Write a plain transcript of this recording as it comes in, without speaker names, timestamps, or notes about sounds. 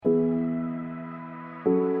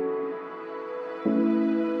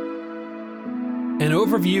An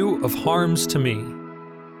overview of harms to me.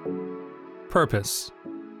 Purpose.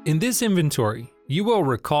 In this inventory, you will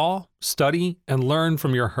recall, study, and learn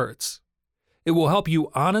from your hurts. It will help you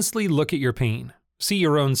honestly look at your pain, see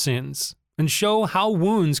your own sins, and show how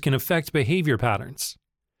wounds can affect behavior patterns.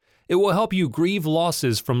 It will help you grieve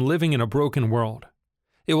losses from living in a broken world.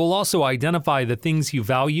 It will also identify the things you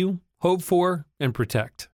value, hope for, and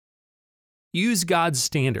protect. Use God's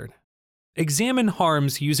standard. Examine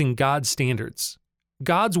harms using God's standards.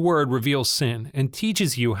 God's Word reveals sin and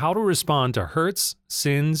teaches you how to respond to hurts,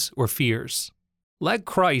 sins, or fears. Let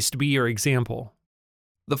Christ be your example.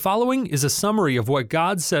 The following is a summary of what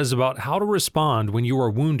God says about how to respond when you are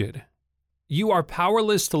wounded. You are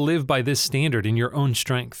powerless to live by this standard in your own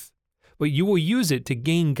strength, but you will use it to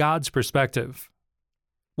gain God's perspective.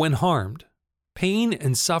 When harmed, pain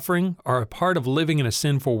and suffering are a part of living in a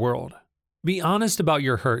sinful world. Be honest about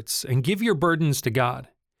your hurts and give your burdens to God.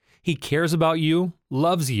 He cares about you,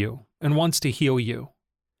 loves you, and wants to heal you.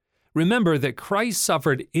 Remember that Christ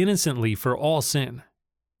suffered innocently for all sin.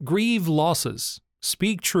 Grieve losses.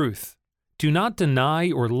 Speak truth. Do not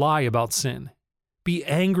deny or lie about sin. Be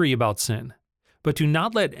angry about sin, but do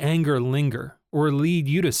not let anger linger or lead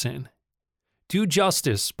you to sin. Do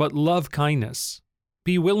justice, but love kindness.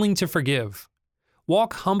 Be willing to forgive.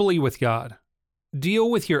 Walk humbly with God. Deal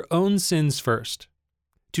with your own sins first.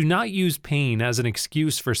 Do not use pain as an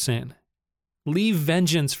excuse for sin. Leave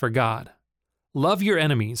vengeance for God. Love your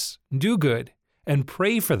enemies, do good, and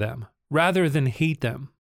pray for them rather than hate them.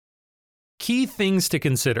 Key things to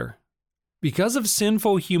consider. Because of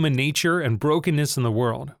sinful human nature and brokenness in the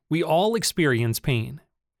world, we all experience pain.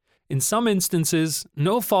 In some instances,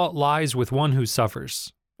 no fault lies with one who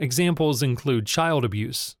suffers. Examples include child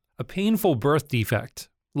abuse, a painful birth defect,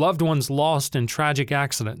 loved ones lost in tragic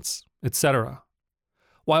accidents, etc.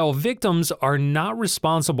 While victims are not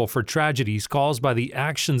responsible for tragedies caused by the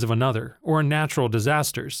actions of another or natural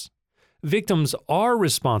disasters, victims are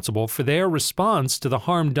responsible for their response to the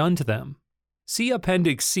harm done to them. See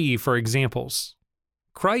Appendix C for examples.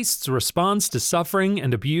 Christ's response to suffering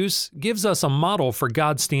and abuse gives us a model for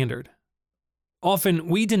God's standard. Often,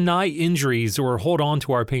 we deny injuries or hold on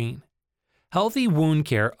to our pain. Healthy wound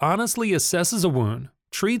care honestly assesses a wound,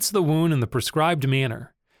 treats the wound in the prescribed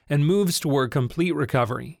manner, and moves toward complete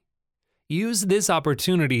recovery. Use this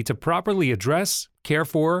opportunity to properly address, care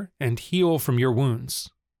for, and heal from your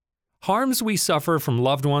wounds. Harms we suffer from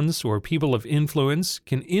loved ones or people of influence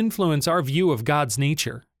can influence our view of God's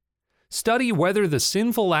nature. Study whether the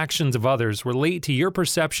sinful actions of others relate to your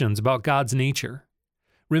perceptions about God's nature.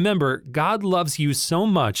 Remember, God loves you so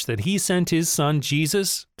much that He sent His Son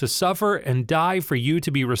Jesus to suffer and die for you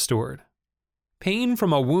to be restored. Pain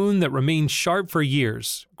from a wound that remains sharp for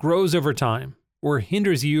years, grows over time, or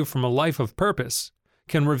hinders you from a life of purpose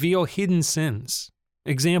can reveal hidden sins.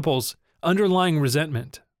 Examples: underlying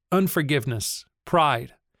resentment, unforgiveness,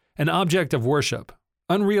 pride, an object of worship,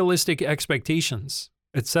 unrealistic expectations,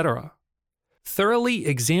 etc. Thoroughly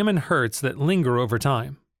examine hurts that linger over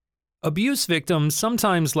time. Abuse victims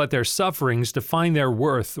sometimes let their sufferings define their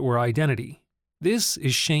worth or identity. This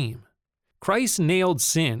is shame. Christ nailed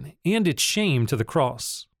sin and its shame to the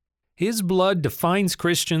cross. His blood defines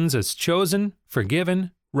Christians as chosen, forgiven,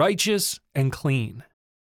 righteous, and clean.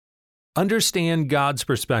 Understand God's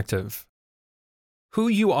perspective. Who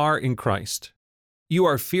you are in Christ. You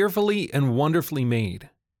are fearfully and wonderfully made.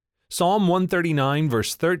 Psalm 139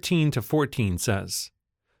 verse 13 to 14 says,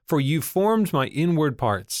 "For you formed my inward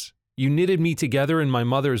parts. You knitted me together in my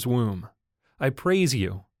mother's womb. I praise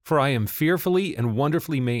you, for I am fearfully and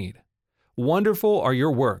wonderfully made. Wonderful are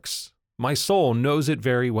your works. My soul knows it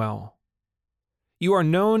very well." You are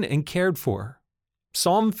known and cared for.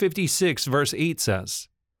 Psalm 56 verse 8 says,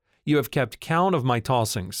 "You have kept count of my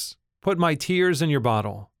tossings. Put my tears in your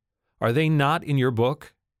bottle. Are they not in your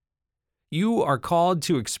book?" You are called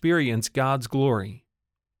to experience God's glory.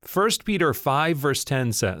 1 Peter 5 verse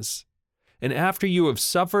 10 says, "And after you have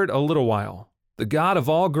suffered a little while, the God of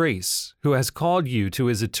all grace, who has called you to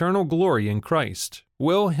His eternal glory in Christ,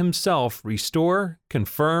 will Himself restore,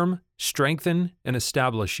 confirm, strengthen, and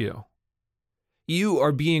establish you." You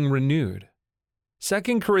are being renewed.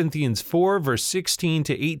 2 Corinthians 4 verse 16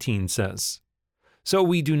 to 18 says, "So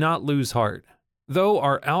we do not lose heart. Though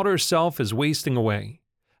our outer self is wasting away,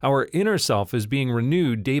 our inner self is being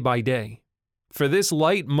renewed day by day. For this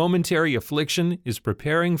light momentary affliction is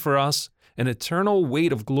preparing for us an eternal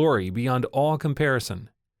weight of glory beyond all comparison,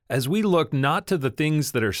 as we look not to the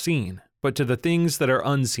things that are seen, but to the things that are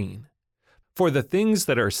unseen. For the things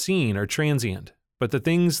that are seen are transient, but the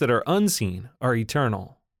things that are unseen are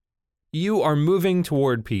eternal." You are moving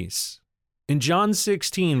toward peace. In John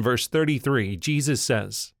 16, verse 33, Jesus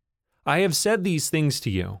says, "I have said these things to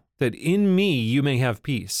you, that in me you may have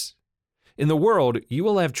peace. In the world you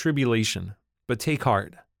will have tribulation, but take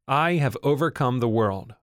heart, I have overcome the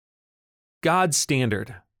world." God's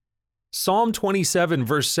standard. Psalm 27,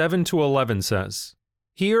 verse 7 to 11 says,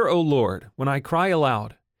 "Hear, O Lord, when I cry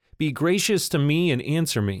aloud. Be gracious to me and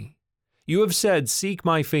answer me. You have said, seek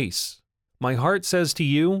my face. My heart says to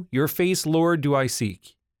you, your face, Lord, do I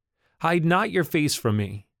seek. Hide not your face from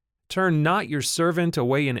me. Turn not your servant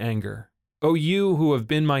away in anger. O you who have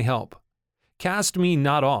been my help. Cast me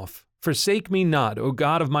not off. Forsake me not, O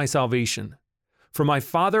God of my salvation. For my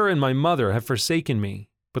father and my mother have forsaken me,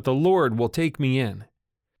 but the Lord will take me in.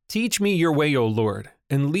 Teach me your way, O Lord,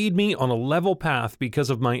 and lead me on a level path because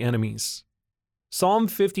of my enemies." Psalm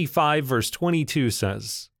 55, verse 22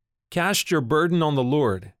 says, "Cast your burden on the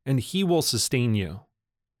Lord, and he will sustain you."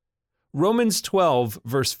 Romans 12,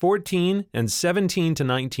 verse 14 and 17 to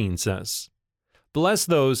 19 says, "Bless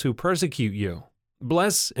those who persecute you.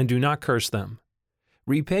 Bless and do not curse them.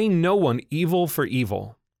 Repay no one evil for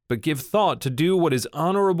evil, but give thought to do what is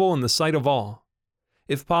honorable in the sight of all.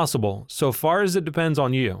 If possible, so far as it depends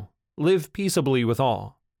on you, live peaceably with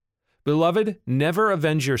all. Beloved, never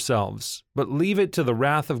avenge yourselves, but leave it to the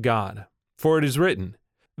wrath of God. For it is written,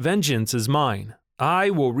 'Vengeance is mine, I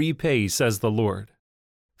will repay, says the Lord.'"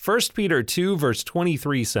 1 Peter 2, verse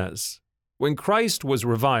 23 says, "When Christ was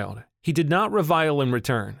reviled, he did not revile in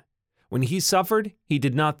return. When he suffered, he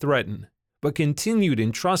did not threaten, but continued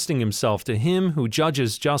entrusting himself to him who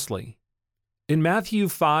judges justly." In Matthew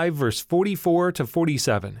 5, verse 44 to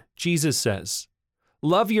 47, Jesus says,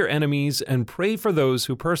 "Love your enemies and pray for those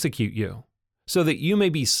who persecute you, so that you may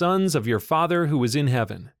be sons of your Father who is in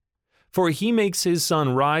heaven. For he makes his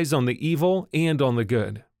sun rise on the evil and on the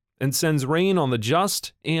good, and sends rain on the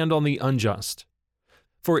just and on the unjust.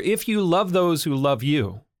 For if you love those who love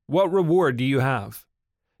you, what reward do you have?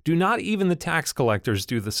 Do not even the tax collectors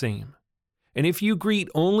do the same? And if you greet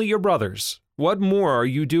only your brothers, what more are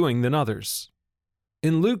you doing than others?"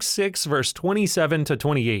 In Luke 6, verse 27 to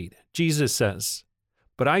 28, Jesus says,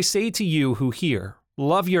 "But I say to you who hear,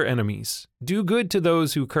 love your enemies, do good to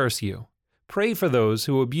those who curse you, pray for those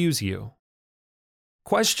who abuse you."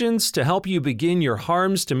 Questions to help you begin your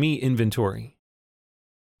harms to me inventory.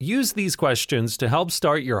 Use these questions to help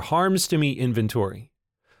start your harms to me inventory.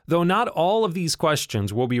 Though not all of these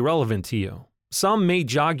questions will be relevant to you, some may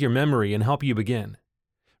jog your memory and help you begin.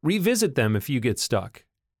 Revisit them if you get stuck.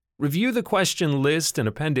 Review the question list in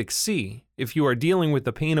Appendix C if you are dealing with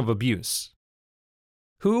the pain of abuse.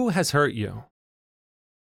 Who has hurt you?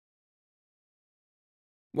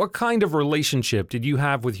 What kind of relationship did you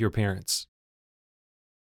have with your parents?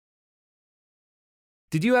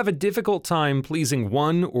 Did you have a difficult time pleasing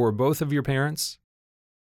one or both of your parents?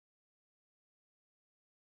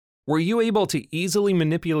 Were you able to easily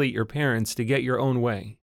manipulate your parents to get your own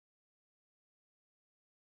way?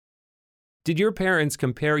 Did your parents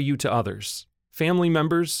compare you to others, family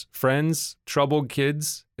members, friends, troubled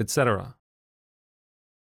kids, etc.?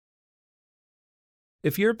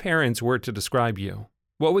 If your parents were to describe you,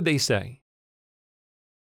 what would they say?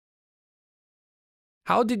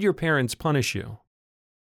 How did your parents punish you?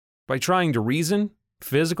 By trying to reason,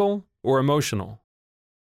 physical, or emotional?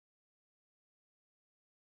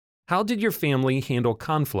 How did your family handle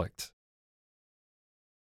conflict?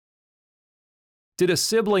 Did a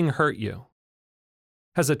sibling hurt you?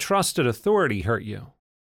 Has a trusted authority hurt you?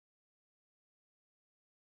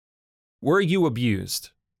 Were you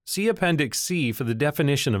abused? See Appendix C for the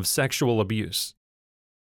definition of sexual abuse.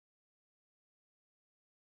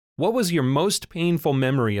 What was your most painful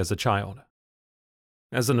memory as a child?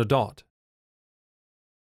 As an adult?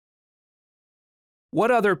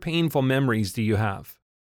 What other painful memories do you have?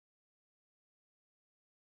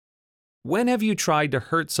 When have you tried to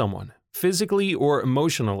hurt someone, physically or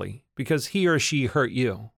emotionally, because he or she hurt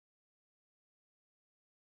you?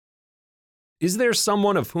 Is there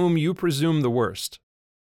someone of whom you presume the worst?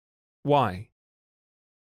 Why?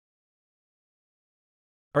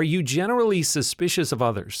 Are you generally suspicious of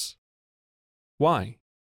others? Why?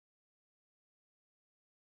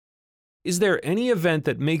 Is there any event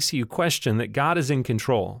that makes you question that God is in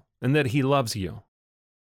control and that He loves you?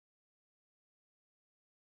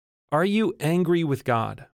 Are you angry with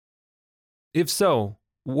God? If so,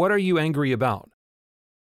 what are you angry about?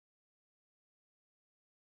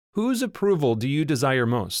 Whose approval do you desire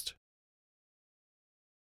most?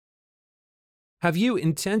 Have you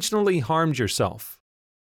intentionally harmed yourself?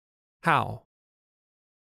 How?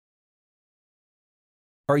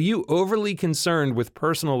 Are you overly concerned with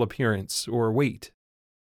personal appearance or weight?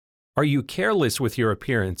 Are you careless with your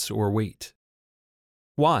appearance or weight?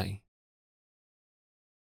 Why?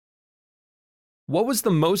 What was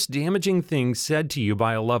the most damaging thing said to you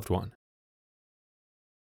by a loved one?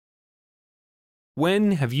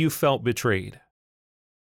 When have you felt betrayed?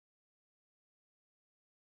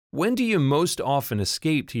 When do you most often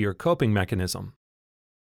escape to your coping mechanism?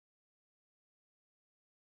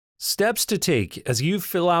 Steps to take as you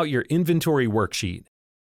fill out your inventory worksheet.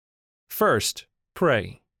 First,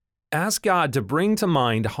 pray. Ask God to bring to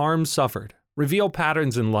mind harm suffered, reveal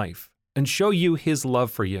patterns in life, and show you His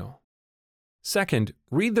love for you. Second,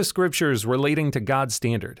 read the scriptures relating to God's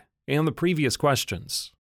standard and the previous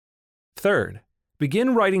questions. Third,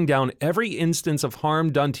 begin writing down every instance of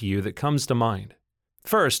harm done to you that comes to mind.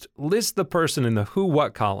 First, list the person in the who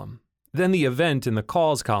what column, then the event in the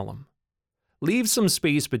cause column. Leave some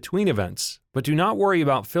space between events, but do not worry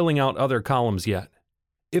about filling out other columns yet.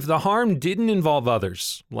 If the harm didn't involve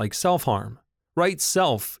others, like self-harm, write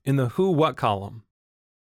self in the who what column.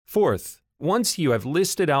 Fourth, once you have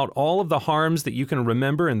listed out all of the harms that you can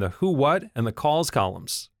remember in the who what and the cause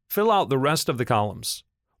columns, fill out the rest of the columns,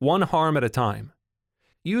 one harm at a time.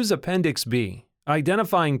 Use Appendix B,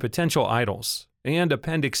 identifying potential idols, and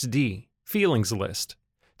Appendix D, feelings list,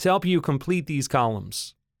 to help you complete these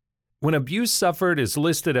columns. When abuse suffered is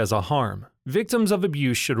listed as a harm, victims of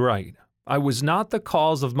abuse should write, "I was not the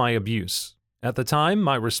cause of my abuse. At the time,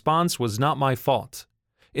 my response was not my fault,"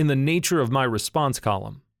 in the nature of my response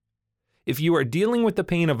column. If you are dealing with the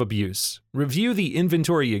pain of abuse, review the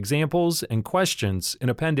inventory examples and questions in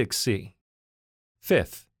Appendix C.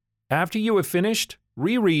 Fifth, after you have finished,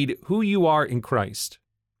 reread who you are in Christ.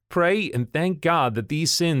 Pray and thank God that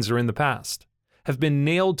these sins are in the past, have been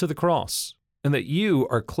nailed to the cross, and that you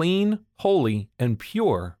are clean, holy, and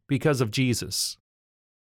pure because of Jesus.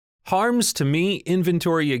 Harms to me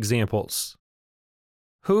inventory examples.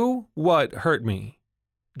 Who, what hurt me?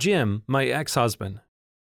 Jim, my ex-husband.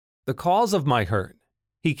 The cause of my hurt.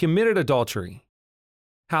 He committed adultery.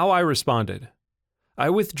 How I responded. I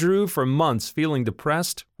withdrew for months feeling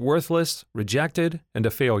depressed, worthless, rejected, and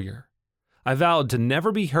a failure. I vowed to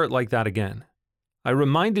never be hurt like that again. I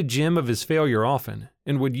reminded Jim of his failure often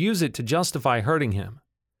and would use it to justify hurting him.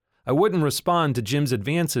 I wouldn't respond to Jim's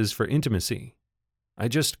advances for intimacy. I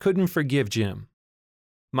just couldn't forgive Jim.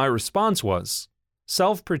 My response was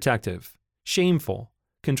self-protective, shameful,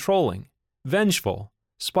 controlling, vengeful,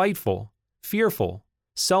 spiteful, fearful,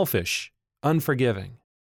 selfish, unforgiving.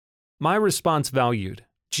 My response valued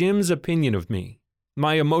Jim's opinion of me,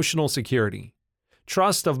 my emotional security,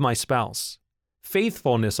 trust of my spouse,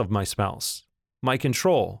 faithfulness of my spouse, my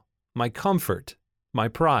control, my comfort, my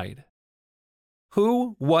pride.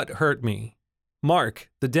 Who, what hurt me? Mark,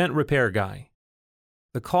 the dent repair guy.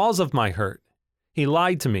 The cause of my hurt. He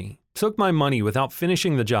lied to me, took my money without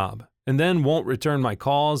finishing the job, and then won't return my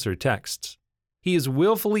calls or texts. He is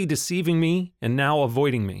willfully deceiving me and now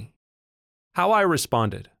avoiding me. How I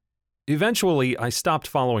responded. Eventually, I stopped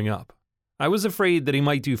following up. I was afraid that he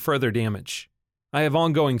might do further damage. I have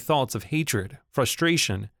ongoing thoughts of hatred,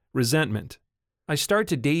 frustration, resentment. I start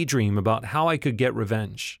to daydream about how I could get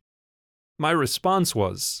revenge. My response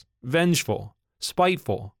was vengeful,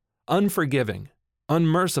 spiteful, unforgiving,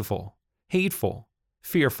 unmerciful, hateful,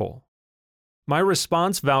 fearful. My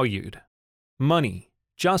response valued money,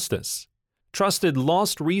 justice, trusted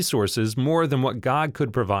lost resources more than what God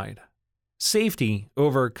could provide, safety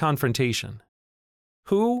over confrontation.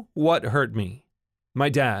 Who, what hurt me? My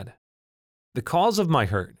dad. The cause of my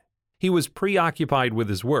hurt. He was preoccupied with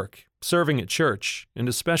his work, serving at church, and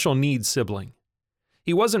a special needs sibling.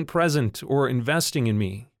 He wasn't present or investing in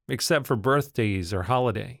me, except for birthdays or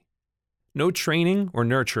holiday. No training or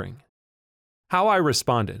nurturing. How I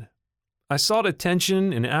responded. I sought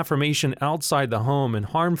attention and affirmation outside the home in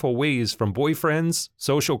harmful ways from boyfriends,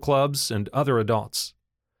 social clubs, and other adults.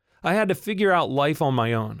 I had to figure out life on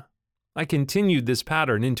my own. I continued this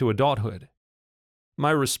pattern into adulthood.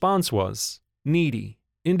 My response was needy,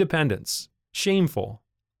 independence, shameful,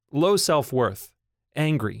 low self-worth,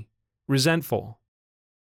 angry, resentful.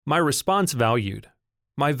 My response valued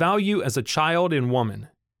my value as a child and woman,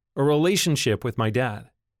 a relationship with my dad,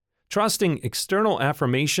 trusting external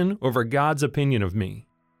affirmation over God's opinion of me,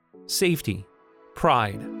 safety,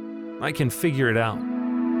 pride. I can figure it out.